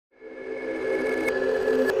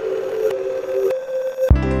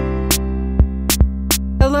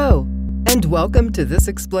Welcome to this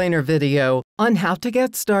explainer video on how to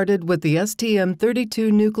get started with the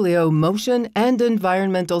STM32 Motion and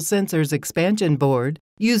Environmental Sensors Expansion Board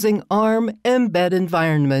using ARM Mbed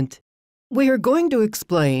environment. We are going to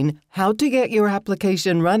explain how to get your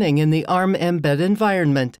application running in the ARM Mbed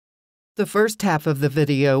environment. The first half of the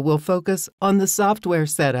video will focus on the software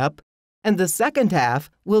setup, and the second half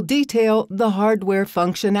will detail the hardware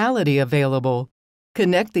functionality available.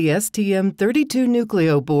 Connect the STM32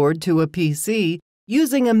 Nucleo board to a PC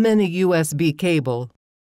using a mini USB cable.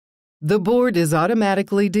 The board is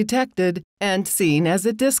automatically detected and seen as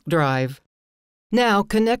a disk drive. Now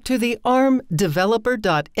connect to the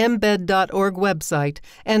armdeveloper.mbed.org website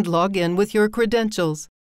and log in with your credentials.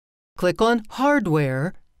 Click on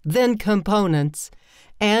Hardware, then Components,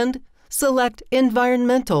 and select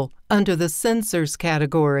Environmental under the Sensors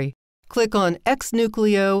category. Click on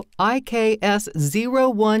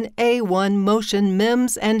X-NUCLEO-IKS01A1 Motion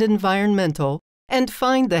MEMS and Environmental and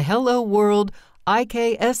find the Hello World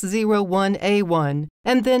IKS01A1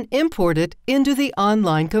 and then import it into the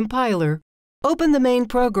online compiler. Open the main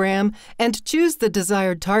program and choose the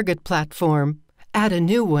desired target platform. Add a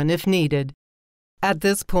new one if needed. At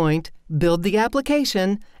this point, build the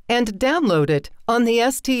application and download it on the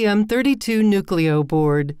STM32 Nucleo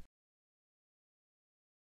board.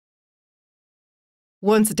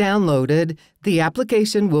 Once downloaded, the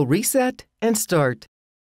application will reset and start.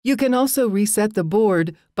 You can also reset the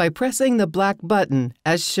board by pressing the black button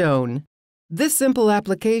as shown. This simple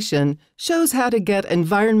application shows how to get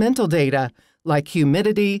environmental data like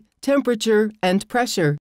humidity, temperature, and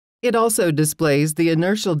pressure. It also displays the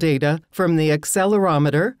inertial data from the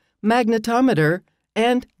accelerometer, magnetometer,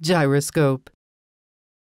 and gyroscope.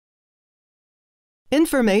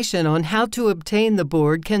 Information on how to obtain the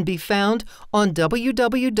board can be found on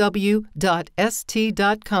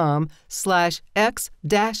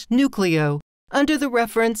www.st.com/x-nucleo under the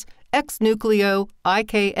reference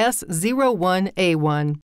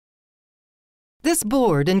X-NUCLEO-IKS01A1. This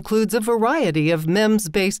board includes a variety of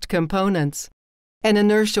MEMS-based components. An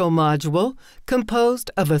inertial module composed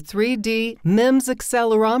of a 3D MEMS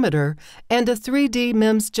accelerometer and a 3D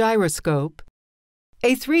MEMS gyroscope,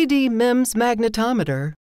 a 3D MEMS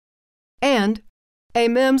magnetometer, and a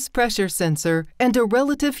MEMS pressure sensor and a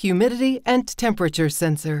relative humidity and temperature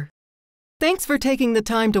sensor. Thanks for taking the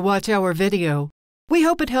time to watch our video. We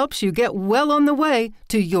hope it helps you get well on the way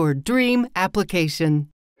to your dream application.